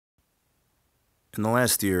In the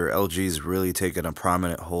last year, LG's really taken a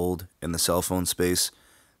prominent hold in the cell phone space.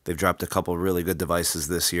 They've dropped a couple really good devices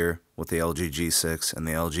this year with the LG G6 and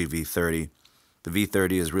the LG V30. The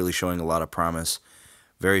V30 is really showing a lot of promise.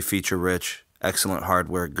 Very feature rich, excellent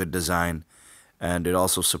hardware, good design, and it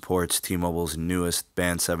also supports T-Mobile's newest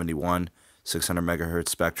Band 71 600 megahertz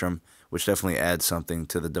spectrum, which definitely adds something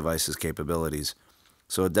to the device's capabilities.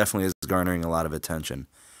 So it definitely is garnering a lot of attention.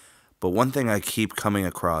 But one thing I keep coming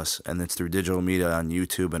across, and it's through digital media on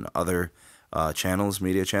YouTube and other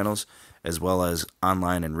media channels, as well as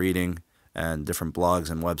online and reading and different blogs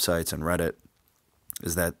and websites and Reddit,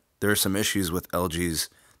 is that there are some issues with LG's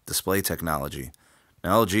display technology.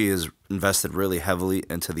 Now, LG has invested really heavily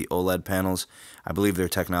into the OLED panels. I believe their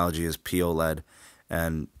technology is POLED,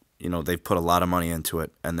 and they've put a lot of money into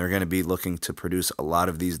it, and they're going to be looking to produce a lot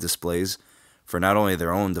of these displays for not only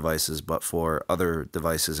their own devices, but for other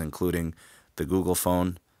devices, including the Google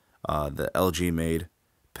phone, the LG-made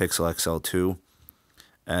Pixel XL2,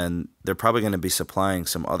 and they're probably going to be supplying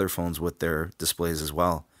some other phones with their displays as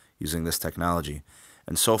well, using this technology.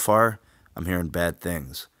 And so far, I'm hearing bad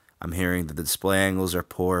things. I'm hearing that the display angles are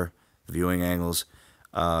poor, the viewing angles.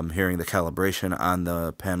 I'm hearing the calibration on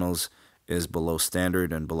the panels is below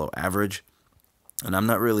standard and below average. And I'm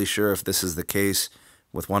not really sure if this is the case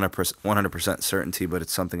with 100% certainty, but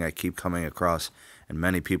it's something I keep coming across, and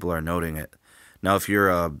many people are noting it. Now, if you're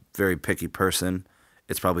a very picky person,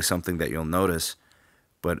 it's probably something that you'll notice,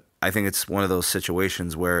 but I think it's one of those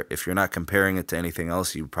situations where if you're not comparing it to anything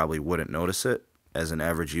else, you probably wouldn't notice it as an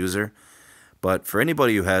average user. But for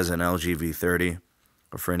anybody who has an LG V30,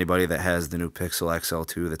 or for anybody that has the new Pixel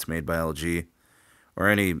XL2 that's made by LG, or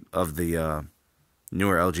any of the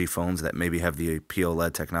newer LG phones that maybe have the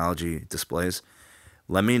POLED technology displays,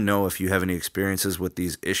 let me know if you have any experiences with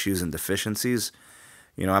these issues and deficiencies.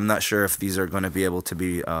 I'm not sure if these are going to be able to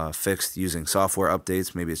be fixed using software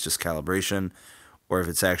updates. Maybe it's just calibration, or if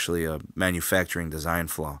it's actually a manufacturing design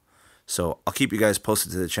flaw. So I'll keep you guys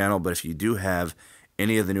posted to the channel, but if you do have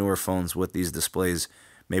any of the newer phones with these displays,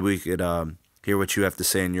 maybe we could hear what you have to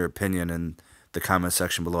say in your opinion in the comment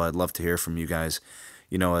section below. I'd love to hear from you guys.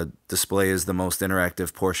 A display is the most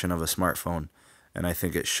interactive portion of a smartphone, and I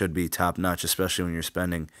think it should be top-notch, especially when you're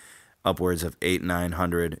spending upwards of $800,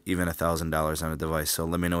 $900, even $1,000 on a device. So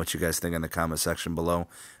let me know what you guys think in the comment section below.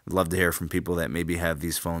 I'd love to hear from people that maybe have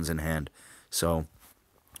these phones in hand. So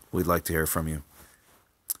we'd like to hear from you.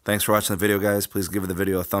 Thanks for watching the video, guys. Please give the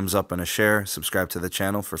video a thumbs up and a share. Subscribe to the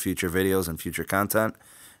channel for future videos and future content.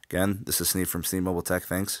 Again, this is Sneed from Sneed Mobile Tech.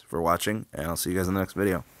 Thanks for watching, and I'll see you guys in the next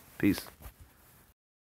video. Peace.